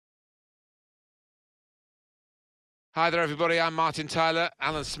Hi there, everybody. I'm Martin Tyler.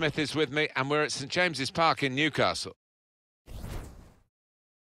 Alan Smith is with me, and we're at St James's Park in Newcastle.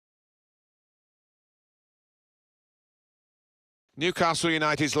 Newcastle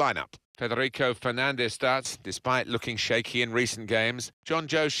United's lineup. Federico Fernandez starts, despite looking shaky in recent games.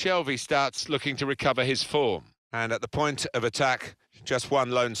 Jonjo Shelvey starts, looking to recover his form. And at the point of attack, just one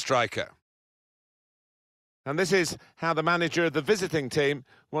lone striker. And this is how the manager of the visiting team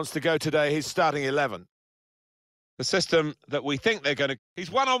wants to go today, his starting 11. The system that we think they're going to...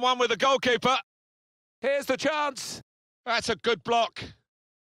 He's one-on-one with the goalkeeper. Here's the chance. That's a good block.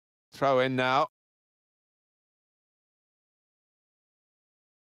 Throw in now.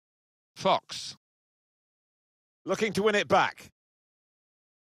 Fox. Looking to win it back.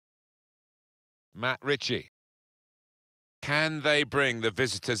 Matt Ritchie. Can they bring the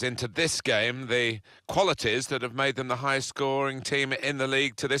visitors into this game the qualities that have made them the highest scoring team in the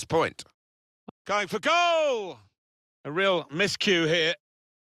league to this point? Going for goal! A real miscue here.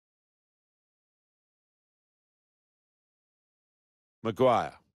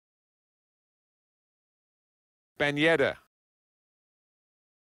 Maguire. Ben Yedder.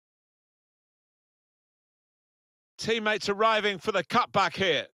 Teammates arriving for the cutback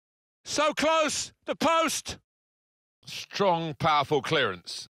here. So close! The post! Strong, powerful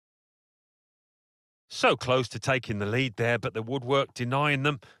clearance. So close to taking the lead there, but the woodwork denying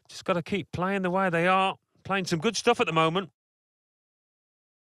them. Just got to keep playing the way they are. Playing some good stuff at the moment.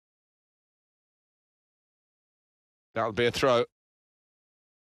 That'll be a throw.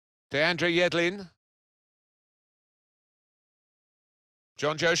 Deandre Yedlin.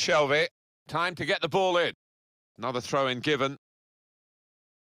 Jonjo Shelvey. Time to get the ball in. Another throw-in given.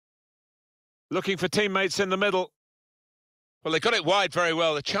 Looking for teammates in the middle. Well, they got it wide very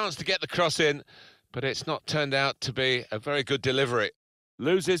well. A chance to get the cross in, but it's not turned out to be a very good delivery.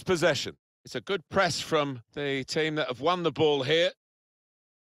 Loses possession. It's a good press from the team that have won the ball here.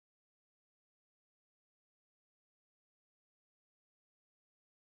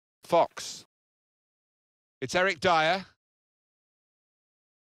 Fox. It's Eric Dyer.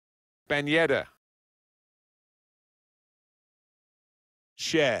 Ben Yedder.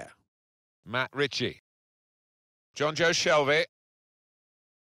 Share. Matt Ritchie. Jonjo Shelvey.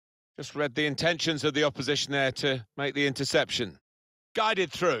 Just read the intentions of the opposition there to make the interception.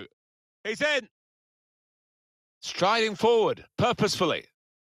 Guided through. He's in. Striding forward, purposefully.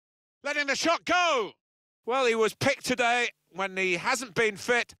 Letting the shot go. Well, he was picked today when he hasn't been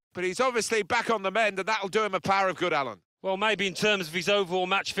fit, but he's obviously back on the mend, and that'll do him a power of good, Alan. Well, maybe in terms of his overall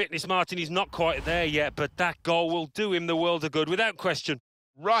match fitness, Martin, he's not quite there yet, but that goal will do him the world of good, without question.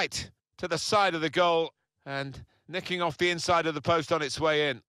 Right to the side of the goal and nicking off the inside of the post on its way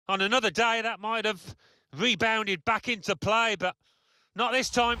in. On another day, that might have rebounded back into play, but not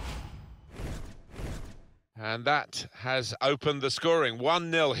this time. And that has opened the scoring.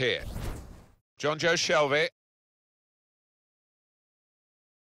 1-0 here. Jonjo Shelvey.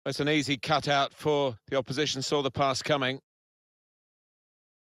 It's an easy cutout for the opposition, saw the pass coming.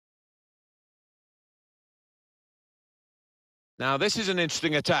 Now, this is an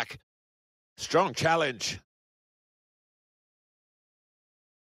interesting attack. Strong challenge.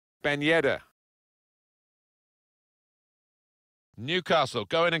 Ben Yedder. Newcastle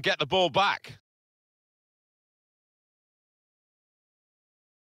go in and get the ball back.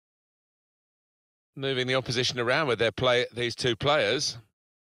 Moving the opposition around with these two players.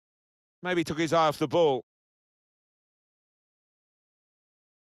 Maybe took his eye off the ball.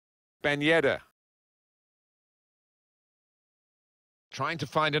 Ben Yedder. Trying to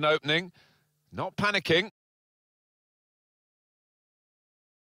find an opening. Not panicking.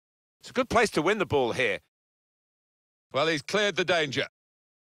 It's a good place to win the ball here. Well, he's cleared the danger.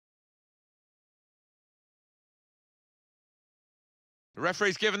 The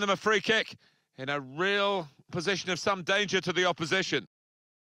referee's given them a free kick in a real position of some danger to the opposition.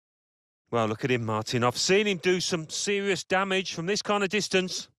 Well, look at him, Martin. I've seen him do some serious damage from this kind of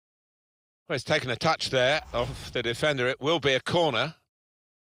distance. Well, he's taken a touch there off the defender. It will be a corner.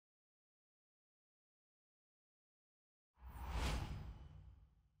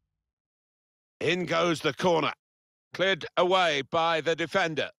 In goes the corner. Cleared away by the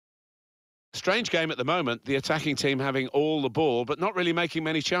defender. Strange game at the moment, the attacking team having all the ball, but not really making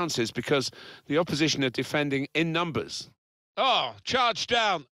many chances because the opposition are defending in numbers. Oh, charged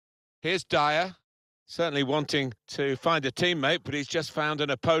down. Here's Dyer, certainly wanting to find a teammate, but he's just found an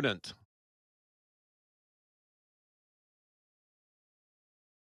opponent.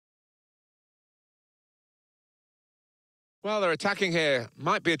 Well, they're attacking here.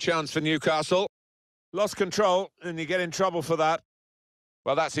 Might be a chance for Newcastle. Lost control, and you get in trouble for that.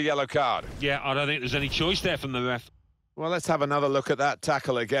 Well, that's a yellow card. Yeah, I don't think there's any choice there from the ref. Well, let's have another look at that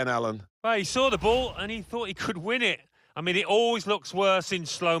tackle again, Alan. Well, he saw the ball and he thought he could win it. I mean, it always looks worse in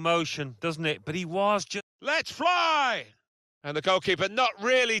slow motion, doesn't it? But he was just... Let's fly! And the goalkeeper not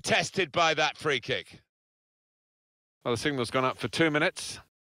really tested by that free kick. Well, the signal's gone up for 2 minutes.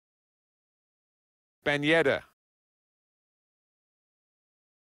 Ben Yedder.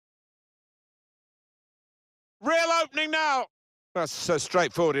 Real opening now. That's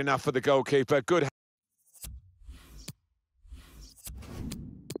straightforward enough for the goalkeeper. Good.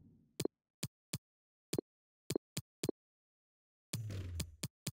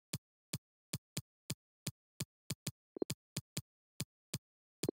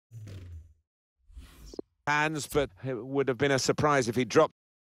 Hands, but it would have been a surprise if he dropped.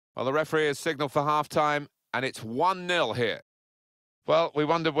 Well, the referee has signalled for half-time, and it's 1-0 here. Well, we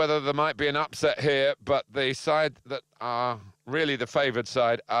wondered whether there might be an upset here, but the side that are really the favoured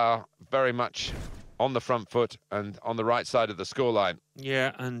side are very much on the front foot and on the right side of the scoreline.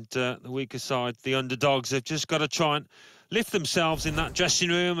 Yeah, and the weaker side, the underdogs, have just got to try and lift themselves in that dressing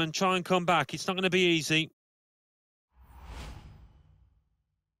room and try and come back. It's not going to be easy.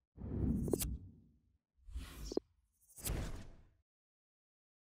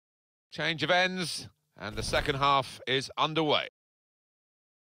 Change of ends, and the second half is underway.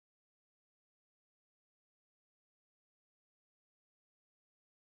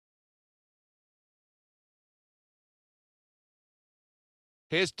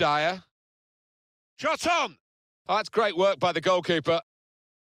 Here's Dyer. Shot on! Oh, that's great work by the goalkeeper.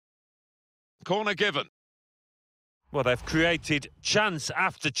 Corner given. Well, they've created chance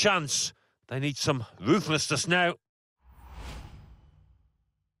after chance. They need some ruthlessness now.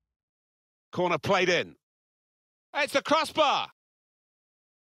 Corner played in. It's the crossbar.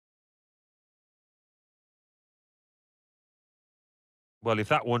 Well, if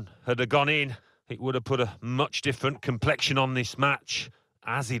that one had gone in, it would have put a much different complexion on this match.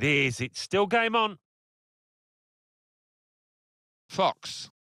 As it is, it's still game on.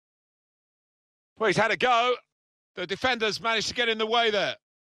 Fox. Well, he's had a go. The defenders managed to get in the way there.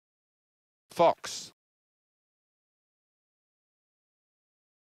 Fox.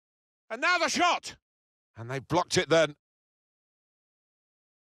 And now the shot! And they blocked it then.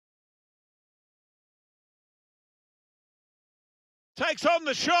 Takes on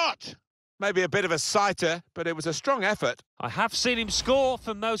the shot! Maybe a bit of a sighter, but it was a strong effort. I have seen him score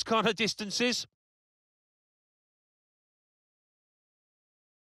from those kind of distances.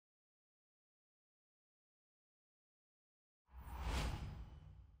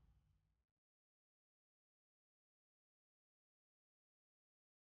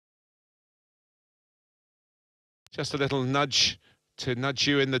 Just a little nudge to nudge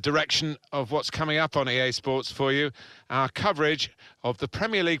you in the direction of what's coming up on EA Sports for you. Our coverage of the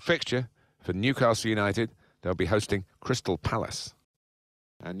Premier League fixture for Newcastle United. They'll be hosting Crystal Palace.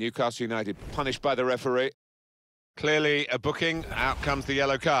 And Newcastle United punished by the referee. Clearly a booking. Out comes the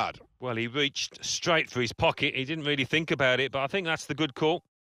yellow card. Well, he reached straight for his pocket. He didn't really think about it, but I think that's the good call.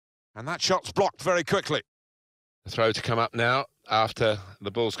 And that shot's blocked very quickly. The throw to come up now after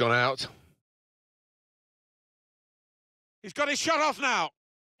the ball's gone out. He's got his shot off now.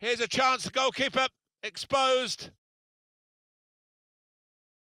 Here's a chance, the goalkeeper exposed.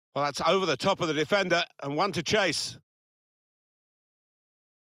 Well, that's over the top of the defender and one to chase.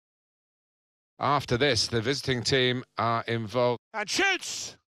 After this, the visiting team are involved. And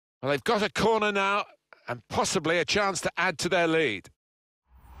shoots! Well, they've got a corner now and possibly a chance to add to their lead.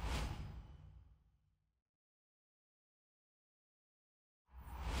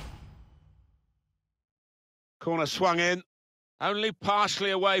 Corner swung in, only partially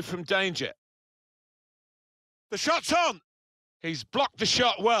away from danger. The shot's on! He's blocked the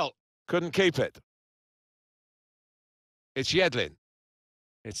shot well, couldn't keep it. It's Yedlin.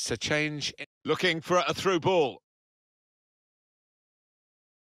 It's a change, looking for a through ball.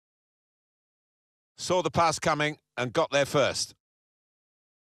 Saw the pass coming and got there first.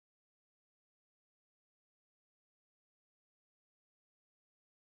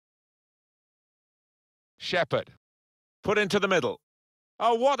 Shepherd, put into the middle.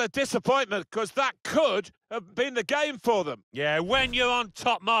 Oh, what a disappointment, because that could have been the game for them. Yeah, when you're on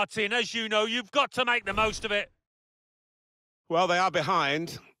top, Martin, as you know, you've got to make the most of it. Well, they are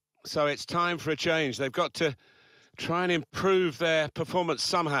behind, so it's time for a change. They've got to try and improve their performance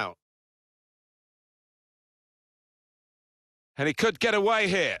somehow. And he could get away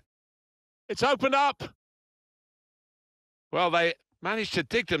here. It's opened up. Well, they managed to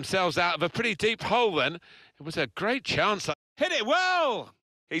dig themselves out of a pretty deep hole then. It was a great chance. Hit it well!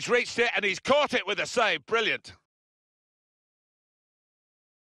 He's reached it and he's caught it with a save. Brilliant.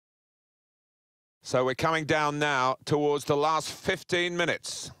 So we're coming down now towards the last 15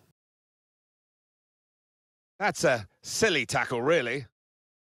 minutes. That's a silly tackle, really.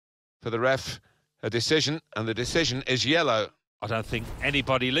 For the ref, a decision, and the decision is yellow. I don't think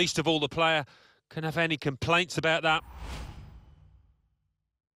anybody, least of all the player, can have any complaints about that.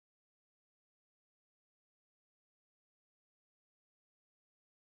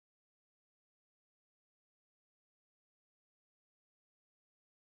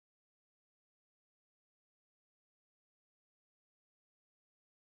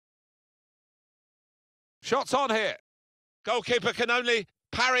 Shots on here. Goalkeeper can only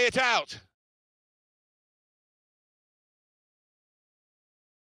parry it out.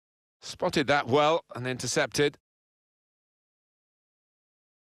 Spotted that well and intercepted.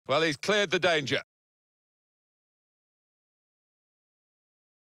 Well, he's cleared the danger.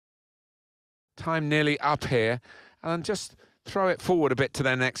 Time nearly up here, and just throw it forward a bit to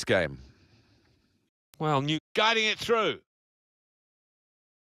their next game. Well, guiding it through.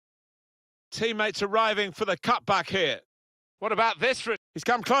 Teammates arriving for the cutback here. What about this? He's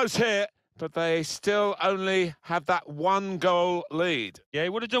come close here, but they still only have that one goal lead. Yeah, he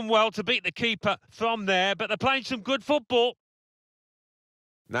would have done well to beat the keeper from there, but they're playing some good football.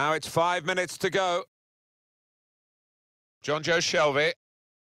 Now it's 5 minutes to go. Jonjo Shelvey.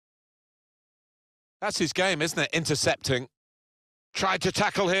 That's his game, isn't it? Intercepting. Tried to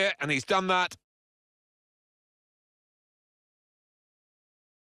tackle here, and he's done that.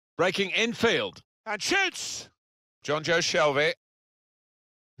 Breaking infield. And shoots! Jonjo Shelvey.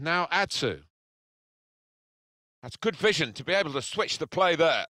 Now Atsu. That's good vision to be able to switch the play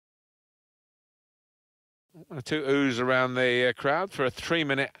there. 1 or 2 oohs around the crowd for a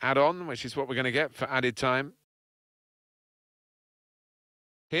 3-minute add-on, which is what we're going to get for added time.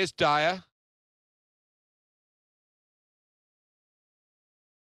 Here's Dyer.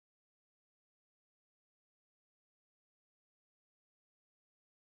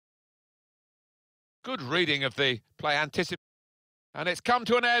 Good reading of the play, and it's come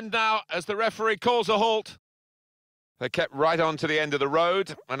to an end now as the referee calls a halt. They kept right on to the end of the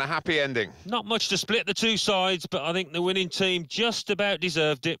road, and a happy ending. Not much to split the two sides, but I think the winning team just about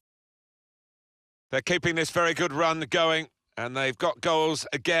deserved it. They're keeping this very good run going, and they've got goals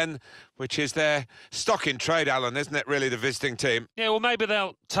again, which is their stock in trade, Alan, isn't it, really, the visiting team? Yeah, well, maybe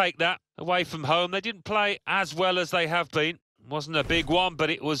they'll take that away from home. They didn't play as well as they have been. It wasn't a big one, but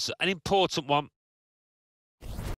it was an important one.